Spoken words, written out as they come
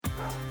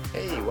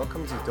Hey,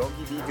 welcome to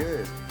Doggy Be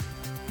Good.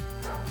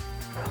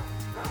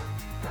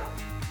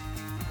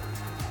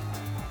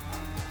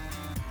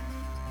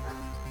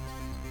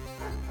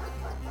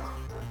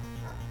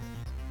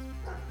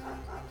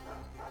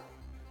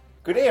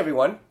 Good day,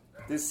 everyone.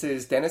 This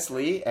is Dennis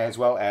Lee as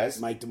well as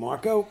Mike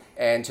DeMarco.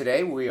 And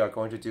today we are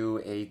going to do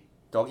a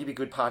Doggy Be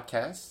Good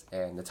podcast,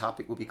 and the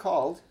topic will be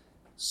called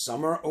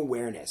Summer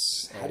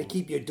Awareness. How to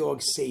keep your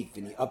dog safe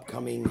in the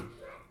upcoming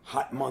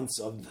hot months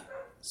of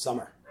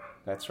summer.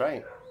 That's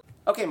right.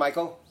 Okay,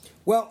 Michael.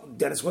 Well,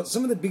 Dennis,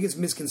 some of the biggest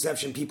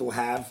misconception people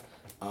have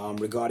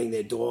regarding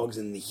their dogs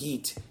and the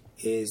heat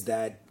is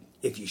that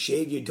if you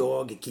shave your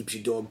dog, it keeps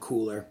your dog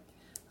cooler.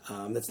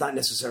 That's not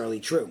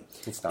necessarily true.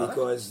 It's not?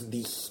 Because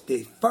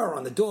the fur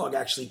on the dog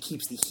actually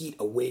keeps the heat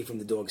away from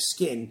the dog's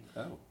skin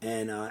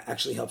and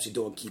actually helps your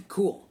dog keep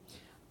cool.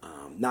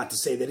 Not to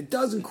say that it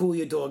doesn't cool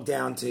your dog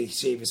down to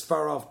shave his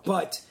fur off,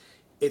 but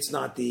it's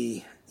not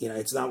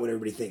it's not what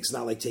everybody thinks. It's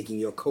not like taking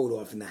your coat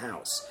off in the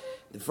house.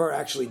 The fur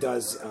actually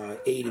does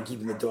aid in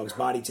keeping the dog's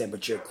body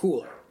temperature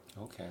cooler.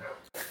 Okay.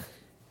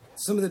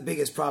 Some of the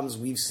biggest problems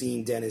we've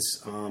seen,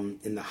 Dennis,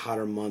 in the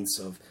hotter months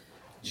of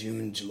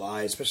June,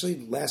 July,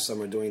 especially last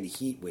summer during the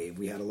heat wave,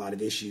 we had a lot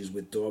of issues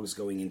with dogs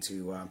going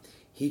into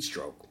heat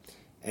stroke.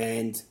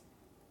 And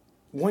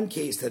one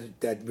case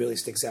that really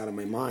sticks out in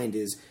my mind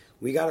is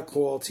we got a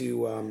call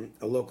to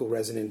a local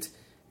resident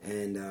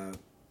and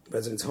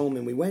resident's home,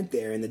 and we went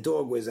there, and the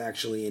dog was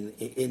actually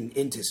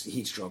into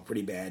heat stroke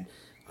pretty bad.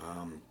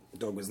 The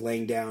dog was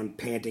laying down,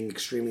 panting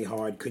extremely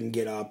hard, couldn't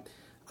get up,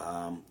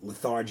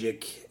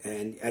 lethargic.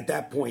 And at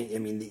that point, I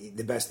mean,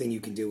 the best thing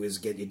you can do is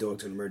get your dog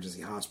to an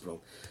emergency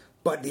hospital.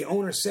 But the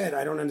owner said,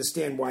 I don't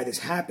understand why this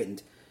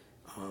happened.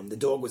 The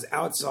dog was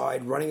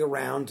outside running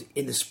around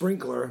in the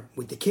sprinkler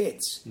with the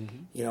kids,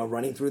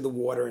 running through the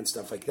water and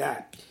stuff like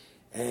that.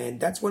 And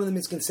that's one of the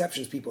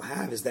misconceptions people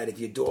have, is that if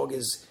your dog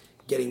is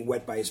getting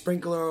wet by a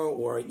sprinkler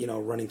or,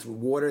 running through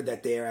water,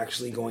 that they're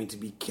actually going to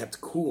be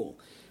kept cool.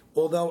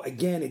 Although,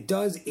 again, it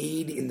does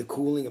aid in the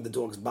cooling of the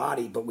dog's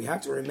body, but we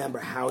have to remember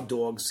how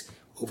dogs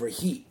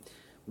overheat.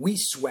 We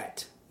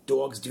sweat.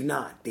 Dogs do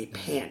not. They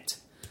pant.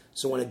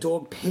 So when a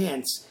dog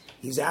pants,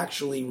 he's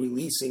actually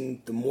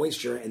releasing the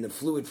moisture and the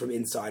fluid from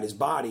inside his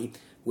body,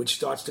 which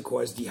starts to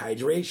cause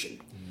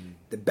dehydration.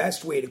 The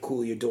best way to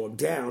cool your dog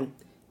down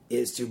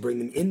is to bring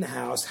them in the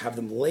house, have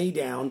them lay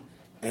down,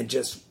 and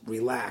just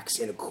relax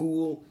in a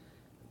cool,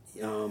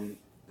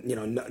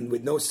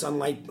 with no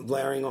sunlight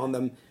blaring on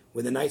them,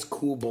 with a nice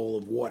cool bowl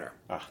of water.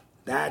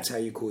 That's how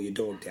you cool your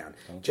dog down.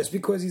 Okay. Just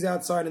because he's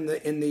outside in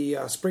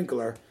the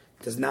sprinkler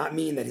does not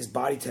mean that his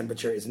body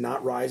temperature is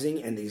not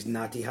rising and that he's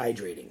not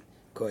dehydrating,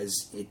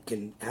 because it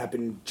can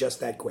happen just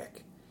that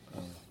quick.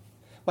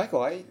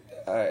 Michael, I,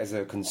 as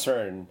a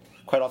concern,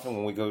 quite often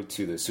when we go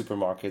to the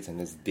supermarkets and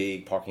there's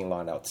big parking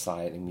lot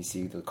outside and we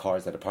see the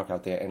cars that are parked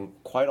out there, and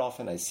quite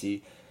often I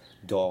see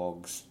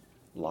dogs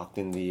locked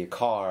in the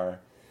car,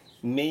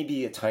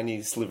 maybe a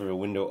tiny sliver of a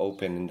window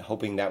open, and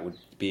hoping that would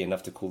be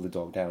enough to cool the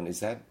dog down. Is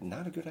that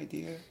not a good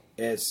idea?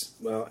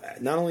 Well,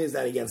 not only is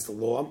that against the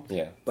law,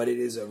 but it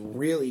is a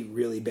really,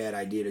 really bad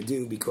idea to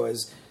do,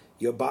 because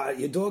your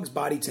dog's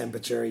body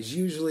temperature is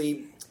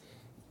usually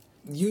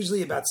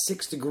about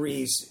 6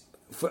 degrees,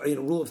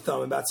 rule of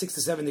thumb, about 6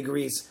 to 7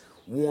 degrees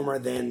warmer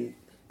than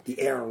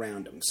the air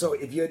around him. So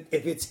if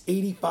it's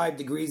 85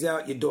 degrees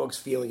out, your dog's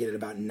feeling it at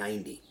about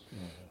 90.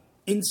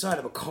 Inside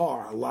of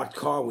a locked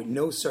car with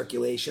no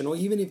circulation, or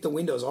even if the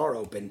windows are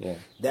open,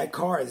 that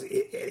car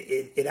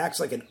it acts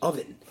like an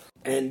oven.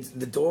 And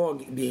the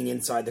dog being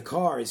inside the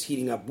car is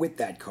heating up with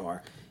that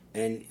car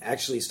and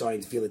actually starting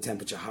to feel the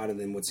temperature hotter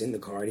than what's in the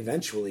car. And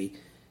eventually,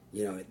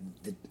 even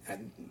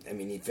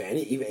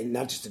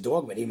not just a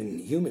dog, but even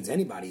humans,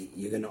 anybody,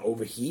 you're going to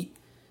overheat.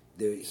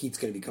 The heat's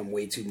going to become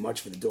way too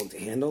much for the dog to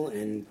handle,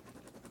 and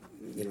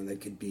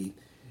that could be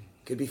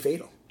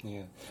fatal.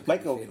 Yeah,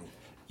 Michael,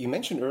 you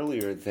mentioned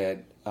earlier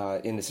that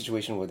in a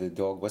situation where the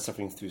dog was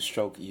suffering through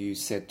stroke, you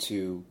said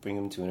to bring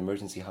him to an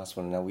emergency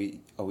hospital. Now,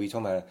 are we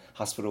talking about a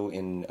hospital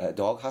in a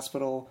dog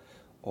hospital,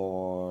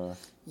 or?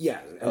 Yeah,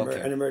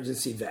 an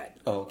emergency vet.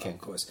 Oh, okay. Of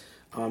course.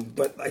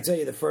 But I tell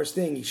you, the first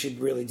thing you should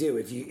really do,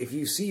 if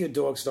you see your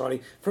dog starting,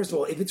 first of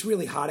all, if it's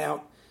really hot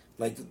out,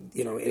 like,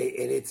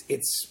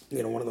 it's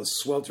one of those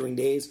sweltering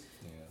days,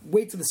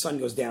 wait till the sun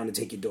goes down to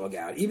take your dog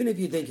out. Even if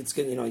you think it's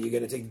going, you're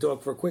going to take the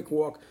dog for a quick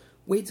walk,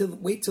 wait till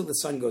the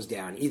sun goes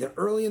down. Either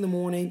early in the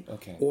morning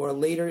or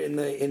later in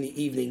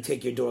the evening,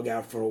 take your dog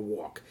out for a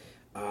walk.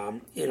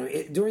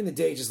 During the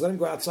day, just let him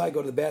go outside,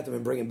 go to the bathroom,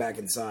 and bring him back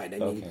inside. I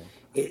mean,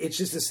 it's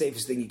just the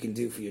safest thing you can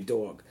do for your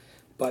dog.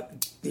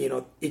 But,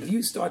 if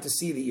you start to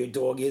see that your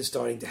dog is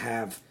starting to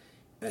have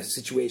a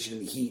situation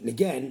in the heat, and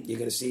again, you're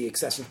going to see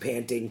excessive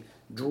panting,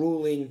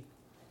 drooling.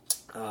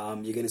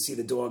 You're going to see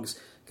the dog's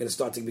going to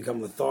start to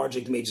become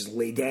lethargic, may just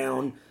lay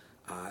down.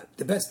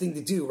 The best thing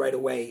to do right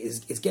away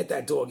is get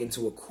that dog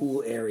into a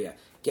cool area.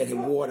 Get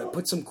him water.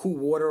 Put some cool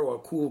water or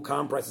cool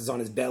compresses on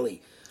his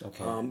belly.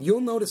 Okay.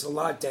 You'll notice a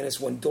lot, Dennis,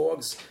 when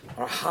dogs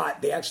are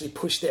hot, they actually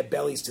push their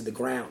bellies to the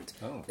ground.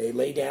 Oh. They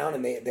lay down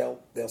and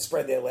they'll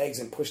spread their legs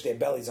and push their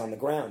bellies on the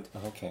ground.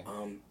 Okay.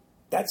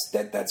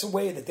 That's a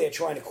way that they're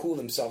trying to cool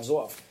themselves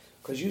off.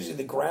 Because usually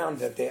the ground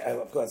that they,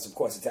 of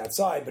course it's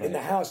outside, but in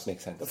the house,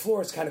 Makes sense. the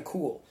floor is kind of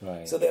cool.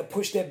 Right. So they'll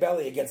push their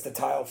belly against the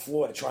tile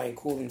floor to try and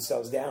cool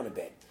themselves down a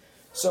bit.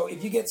 So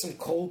if you get some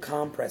cold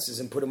compresses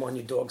and put them on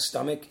your dog's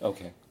stomach,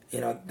 Okay.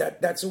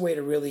 That's a way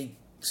to really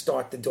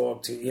start the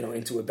dog to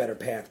into a better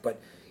path. But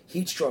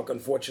heat stroke,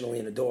 unfortunately,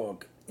 in a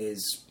dog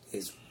is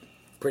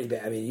pretty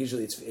bad. I mean,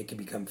 usually it can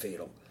become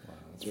fatal. Wow,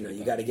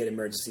 You got to get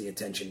emergency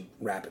attention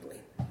rapidly.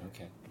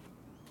 Okay.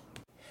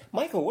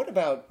 Michael, what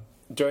about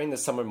during the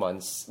summer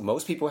months?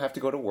 Most people have to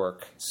go to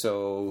work,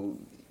 so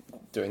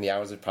during the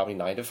hours of probably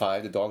 9 to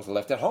 5, the dogs are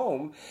left at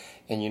home,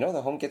 and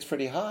the home gets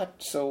pretty hot.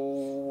 So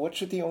what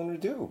should the owner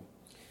do?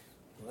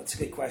 Well, that's a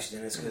good question,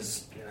 Dennis,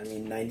 because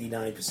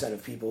 99%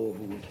 of people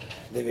who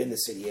live in the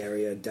city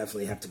area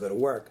definitely have to go to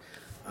work.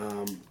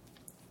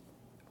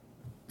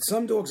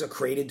 Some dogs are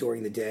crated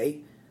during the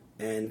day,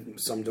 and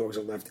some dogs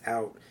are left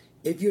out.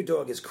 If your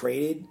dog is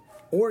crated,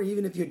 or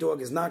even if your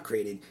dog is not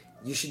crated,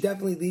 you should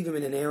definitely leave him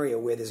in an area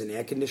where there's an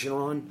air conditioner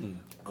on,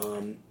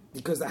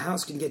 because the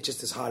house can get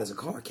just as hot as a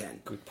car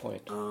can. Good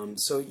point.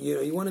 So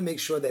you want to make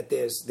sure that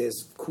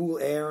there's cool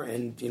air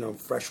and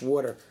fresh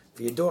water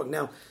for your dog.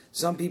 Now,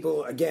 some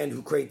people again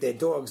who crate their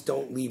dogs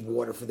don't leave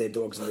water for their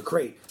dogs in the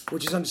crate,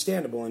 which is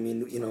understandable. I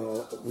mean,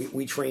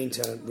 we train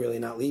to really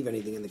not leave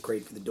anything in the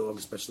crate for the dog,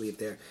 especially if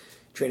they're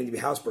training to be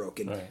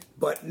housebroken. Right.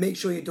 But make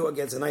sure your dog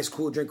gets a nice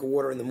cool drink of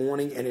water in the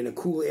morning and in a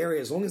cool area,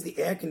 as long as the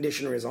air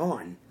conditioner is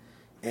on.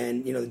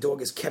 And the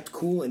dog is kept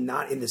cool and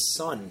not in the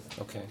sun.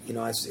 Okay.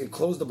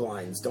 Close the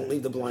blinds. Don't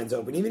leave the blinds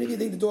open. Even if you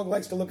think the dog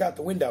likes to look out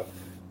the window,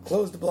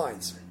 close the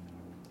blinds.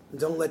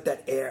 Don't let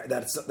that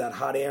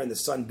hot air and the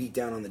sun beat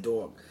down on the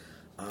dog.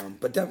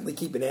 But definitely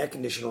keep an air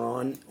conditioner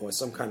on or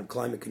some kind of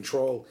climate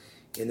control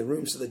in the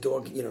room so the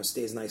dog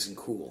stays nice and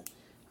cool.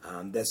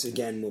 This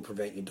again will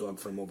prevent your dog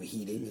from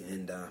overheating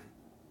and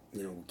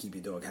will keep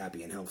your dog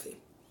happy and healthy.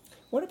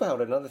 What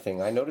about another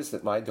thing? I noticed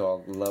that my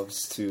dog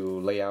loves to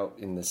lay out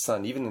in the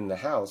sun, even in the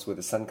house where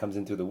the sun comes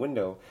in through the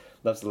window,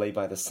 loves to lay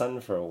by the sun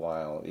for a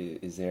while.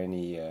 Is there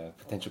any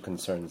potential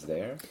concerns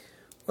there?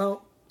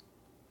 Well,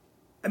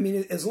 I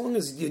mean, as long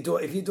as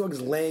if your dog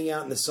is laying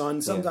out in the sun,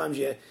 sometimes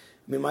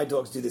my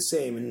dogs do the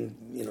same, and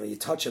you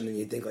touch them and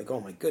you think like, oh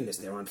my goodness,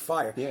 they're on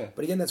fire. Yeah.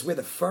 But again, that's where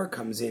the fur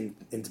comes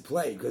into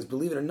play, because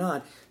believe it or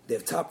not, their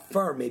top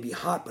fur may be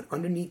hot, but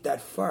underneath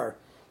that fur,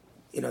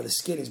 the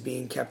skin is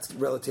being kept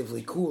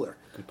relatively cooler.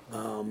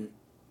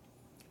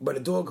 But a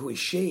dog who is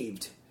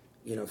shaved,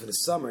 for the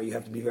summer, you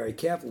have to be very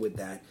careful with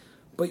that.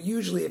 But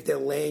usually, if they're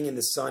laying in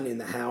the sun in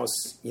the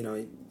house,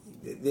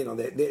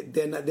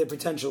 they're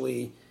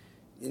potentially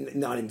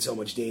not in so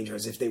much danger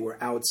as if they were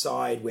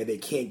outside where they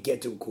can't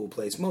get to a cool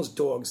place. Most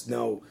dogs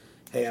know,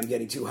 hey, I'm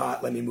getting too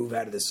hot, let me move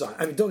out of the sun.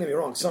 I mean, don't get me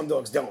wrong, some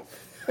dogs don't.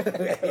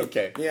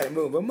 Okay. You gotta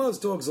move, but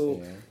most dogs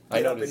will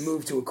get up and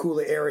move to a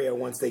cooler area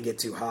once they get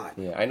too hot.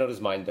 Yeah, I notice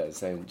mine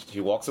does. And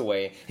she walks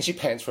away and she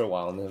pants for a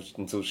while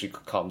until she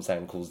calms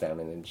down, cools down,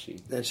 and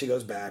then she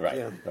goes back. Right,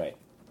 yeah. Right.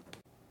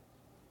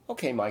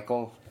 Okay,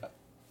 Michael.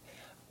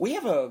 We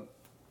have a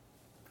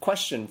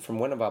question from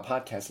one of our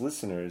podcast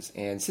listeners,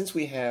 and since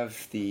we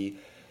have the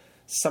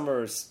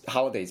summer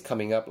holidays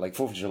coming up, like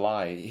 4th of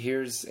July,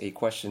 here's a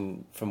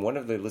question from one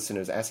of the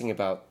listeners asking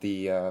about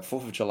the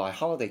 4th of July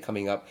holiday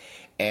coming up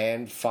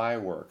and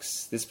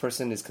fireworks. This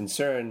person is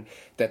concerned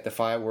that the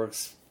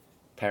fireworks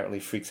apparently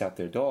freaks out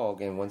their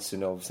dog and wants to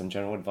know some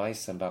general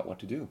advice about what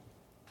to do.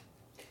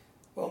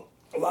 Well,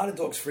 a lot of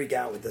dogs freak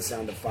out with the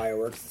sound of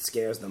fireworks. It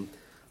scares them.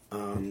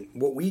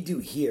 What we do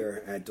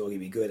here at Doggy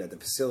Be Good at the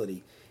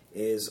facility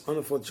is on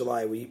the 4th of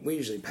July, we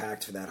usually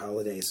packed for that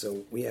holiday,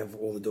 so we have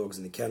all the dogs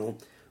in the kennel.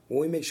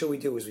 What we make sure we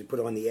do is we put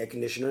on the air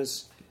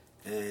conditioners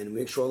and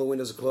make sure all the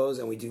windows are closed,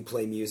 and we do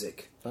play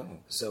music. Oh.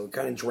 So it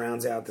kind of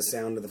drowns out the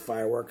sound of the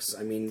fireworks.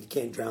 I mean, you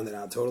can't drown that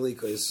out totally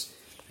because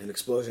an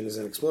explosion is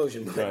an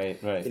explosion. But,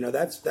 right.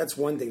 That's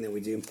one thing that we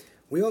do.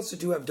 We also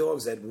do have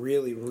dogs that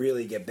really,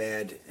 really get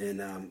bad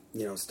and,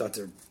 start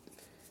to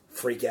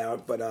freak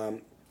out. But,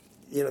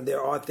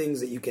 there are things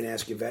that you can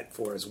ask your vet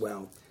for as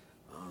well.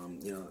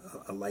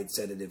 A light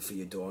sedative for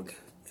your dog,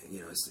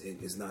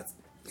 is not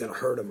going to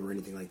hurt him or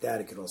anything like that.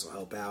 It could also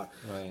help out.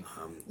 Right.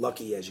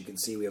 Lucky, as you can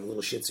see, we have a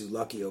little Shih Tzu,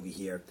 Lucky, over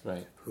here,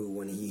 right, who,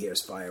 when he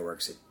hears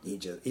fireworks, he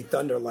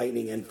thunder,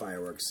 lightning, and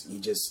fireworks, he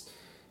just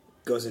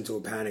goes into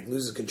a panic,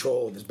 loses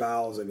control of his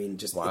bowels. I mean,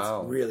 just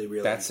wow. It's really,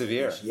 really... That's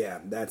severe. Yeah,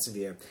 that's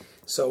severe.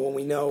 So when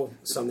we know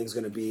something's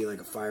going to be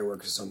like a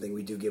firework or something,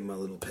 we do give him a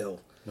little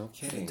pill. No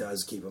kidding. It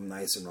does keep him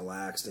nice and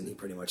relaxed, and he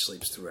pretty much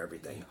sleeps through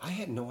everything. I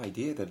had no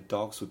idea that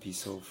dogs would be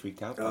so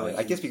freaked out by Oh, it.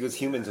 I guess because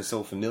humans are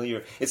so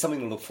familiar. It's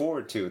something to look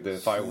forward to, the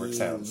fireworks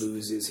sounds. He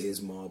loses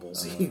his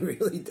marbles. He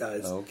really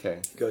does. Okay.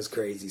 Goes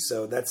crazy.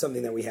 So that's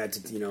something that we had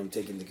to,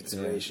 take into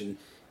consideration.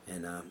 Yeah.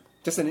 And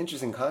Just an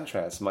interesting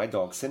contrast. My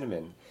dog,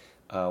 Cinnamon,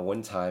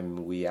 one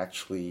time we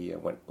actually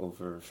went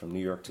over from New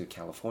York to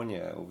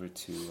California, over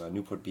to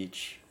Newport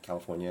Beach,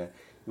 California.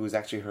 It was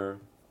actually her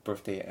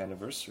birthday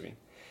anniversary.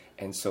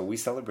 And so we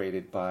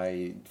celebrated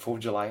by 4th of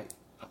July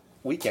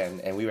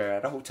weekend, and we were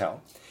at a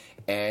hotel.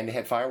 And they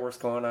had fireworks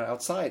going on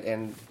outside,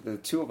 and the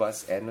two of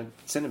us and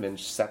Cinnamon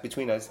sat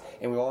between us,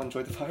 and we all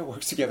enjoyed the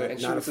fireworks together.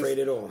 And Not afraid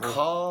at all.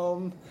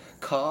 Huh?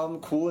 Calm,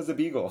 cool as a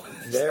beagle.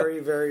 Very,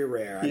 very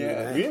rare.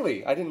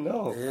 Really? I didn't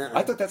know. Yeah.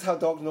 I thought that's how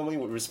dogs normally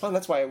would respond.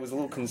 That's why it was a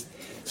little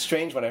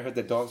strange when I heard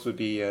that dogs would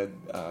be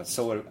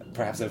so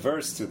perhaps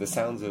averse to the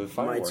sounds of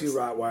fireworks. My 2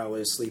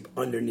 Rottweilers sleep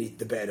underneath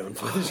the bed on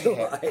 4th of July.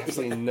 I had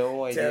absolutely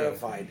no idea.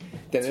 Terrified.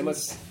 Then it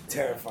must...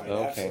 Terrified,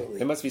 okay. absolutely.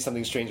 There must be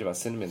something strange about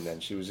Cinnamon then.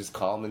 She was just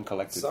calm and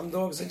collected. Some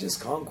dogs are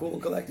just calm, cool,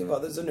 and collective.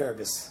 Others are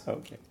nervous.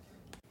 Okay.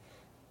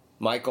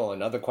 Michael,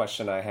 another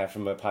question I have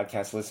from a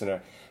podcast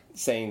listener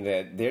saying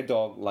that their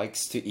dog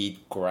likes to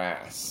eat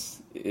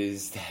grass.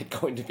 Is that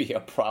going to be a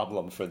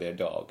problem for their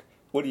dog?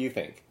 What do you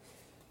think?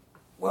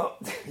 Well,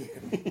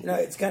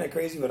 it's kind of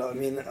crazy, but I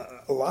mean,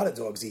 a lot of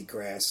dogs eat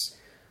grass.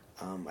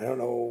 I don't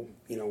know,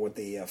 what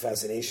the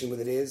fascination with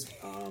it is.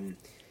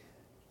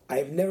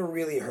 I've never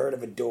really heard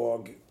of a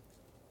dog,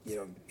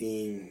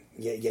 getting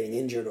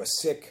injured or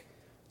sick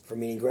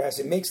from eating grass.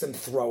 It makes them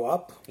throw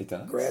up. It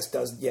does?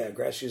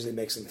 Grass usually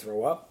makes them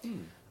throw up.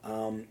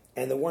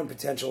 And the one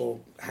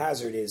potential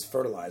hazard is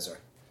fertilizer.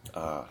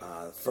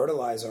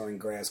 Fertilizer in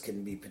grass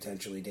can be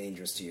potentially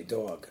dangerous to your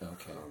dog.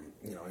 Okay.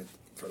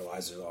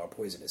 Fertilizers are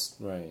poisonous.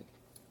 Right.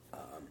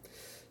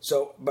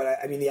 But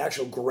I mean, the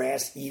actual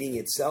grass eating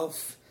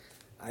itself,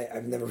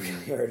 I've never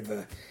really heard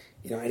of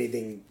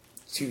anything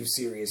too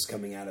serious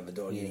coming out of a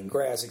dog eating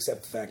grass,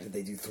 except the fact that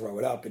they do throw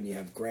it up and you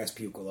have grass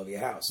puke all over your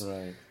house.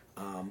 Right.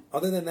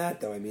 Other than that,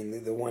 though, I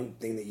mean, the one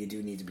thing that you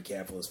do need to be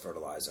careful is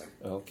fertilizer.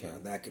 Okay.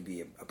 That could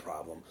be a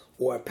problem.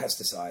 Or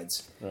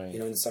pesticides. Right.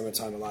 In the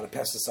summertime, a lot of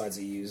pesticides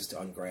are used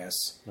on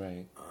grass.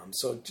 Right.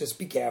 So just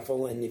be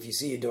careful, and if you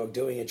see your dog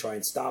doing it, try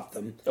and stop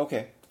them.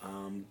 Okay.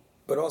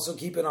 But also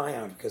keep an eye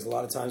out, because a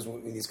lot of times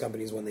with these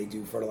companies, when they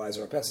do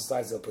fertilizer or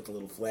pesticides, they'll put the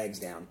little flags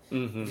down.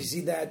 Mm-hmm. If you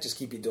see that, just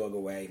keep your dog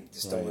away.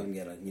 Just don't let them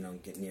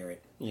get near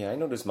it. Yeah, I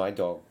noticed my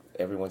dog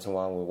every once in a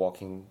while when we're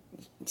walking,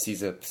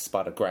 sees a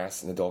spot of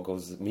grass, and the dog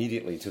goes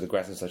immediately to the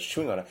grass and starts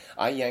chewing on it.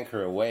 I yank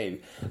her away.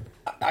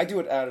 I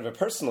do it out of a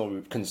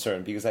personal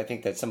concern because I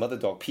think that some other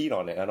dog peed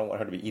on it. I don't want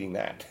her to be eating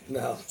that.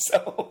 No.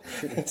 So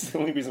that's the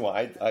only reason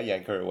why I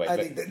yank her away.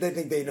 They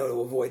think they know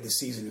to avoid the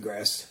seasoned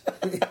grass.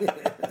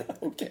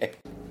 Okay.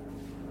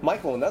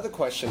 Michael, another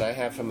question I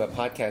have from a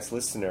podcast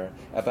listener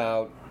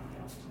about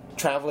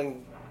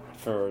traveling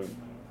for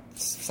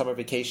summer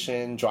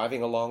vacation,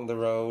 driving along the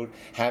road,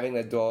 having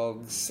the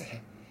dogs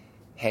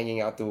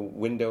hanging out the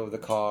window of the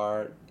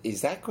car.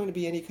 Is that going to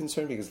be any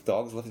concern? Because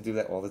dogs love to do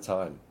that all the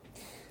time.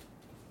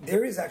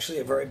 There is actually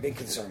a very big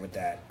concern with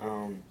that.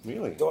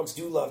 Really? Dogs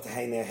do love to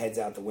hang their heads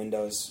out the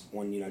windows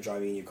when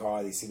driving in your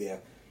car. They see their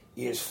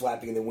ears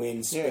flapping in the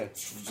wind,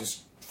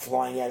 just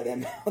flying out of their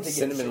mouth.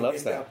 Cinnamon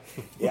loves that.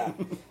 Yeah.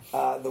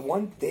 The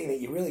one thing that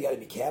you really got to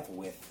be careful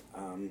with,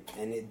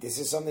 this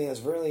is something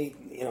that's really,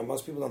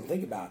 most people don't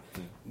think about,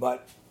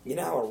 but you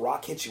know how a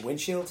rock hits your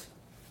windshield?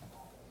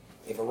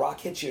 If a rock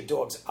hits your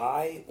dog's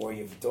eye or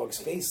your dog's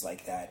face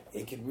like that,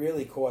 it could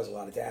really cause a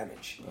lot of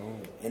damage. Oh.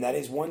 And that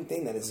is one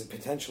thing that is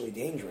potentially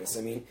dangerous.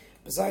 I mean,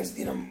 besides,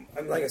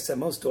 like I said,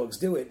 most dogs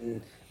do it,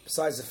 and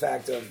besides the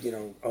fact of,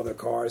 other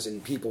cars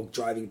and people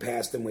driving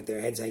past them with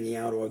their heads hanging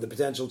out, or the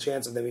potential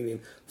chance of them even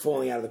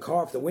falling out of the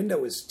car if the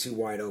window is too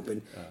wide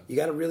open, you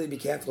got to really be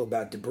careful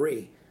about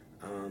debris.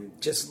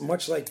 Just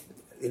much like,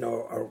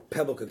 a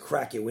pebble could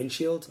crack your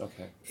windshield,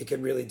 it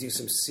can really do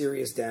some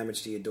serious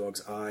damage to your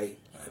dog's eye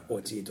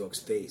or to your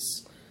dog's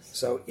face.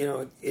 So,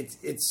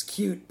 it's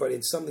cute, but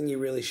it's something you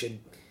really should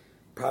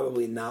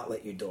probably not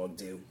let your dog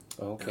do.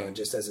 Okay.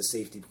 Just as a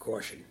safety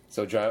precaution.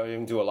 So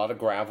driving through a lot of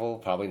gravel,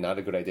 probably not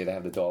a good idea to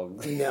have the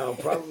dog. No,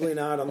 probably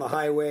not. On the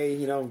highway,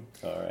 All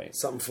right.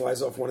 Something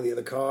flies off one of the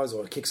other cars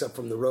or kicks up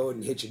from the road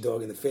and hits your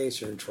dog in the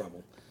face, you're in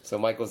trouble. So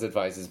Michael's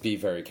advice is be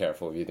very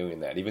careful if you're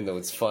doing that, even though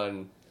it's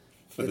fun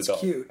for the dog.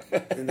 It's cute,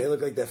 and they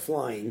look like they're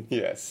flying.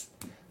 Yes.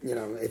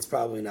 It's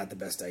probably not the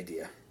best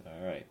idea.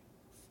 All right.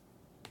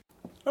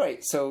 All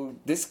right, so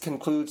this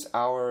concludes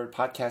our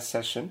podcast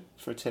session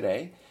for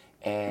today.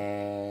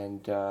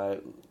 And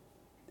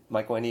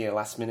Michael, any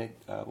last-minute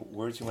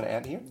words you want to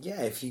add here?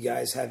 Yeah, if you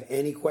guys have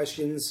any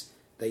questions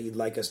that you'd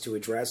like us to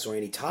address or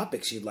any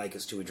topics you'd like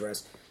us to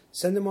address,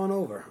 send them on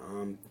over.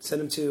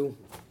 Send them to...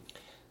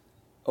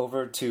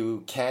 Over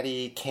to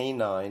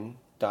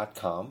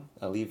caddyk9.com.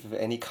 Leave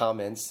any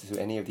comments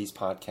to any of these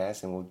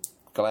podcasts, and we'll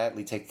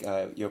gladly take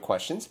your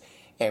questions.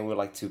 And we'd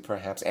like to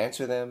perhaps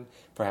answer them,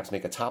 perhaps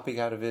make a topic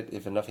out of it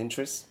if enough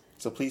interest.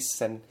 So please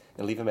send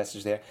and leave a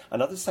message there.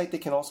 Another site they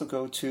can also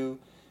go to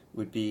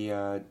would be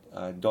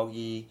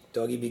Doggy...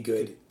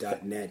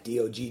 DoggyBeGood.net.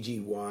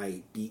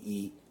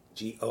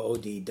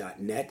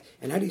 DOGGYBEGOOD.net.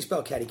 And how do you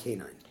spell Caddy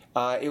K9?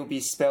 It would be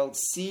spelled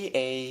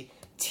CATTY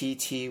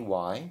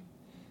CANINE.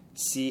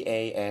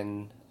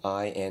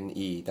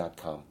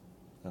 ine.com.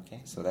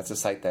 Okay, so that's a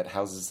site that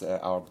houses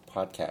our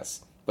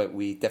podcast. But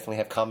we definitely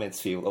have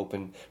comments field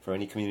open for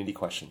any community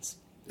questions.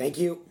 Thank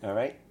you. All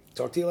right.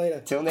 Talk to you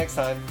later. Till next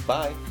time.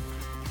 Bye.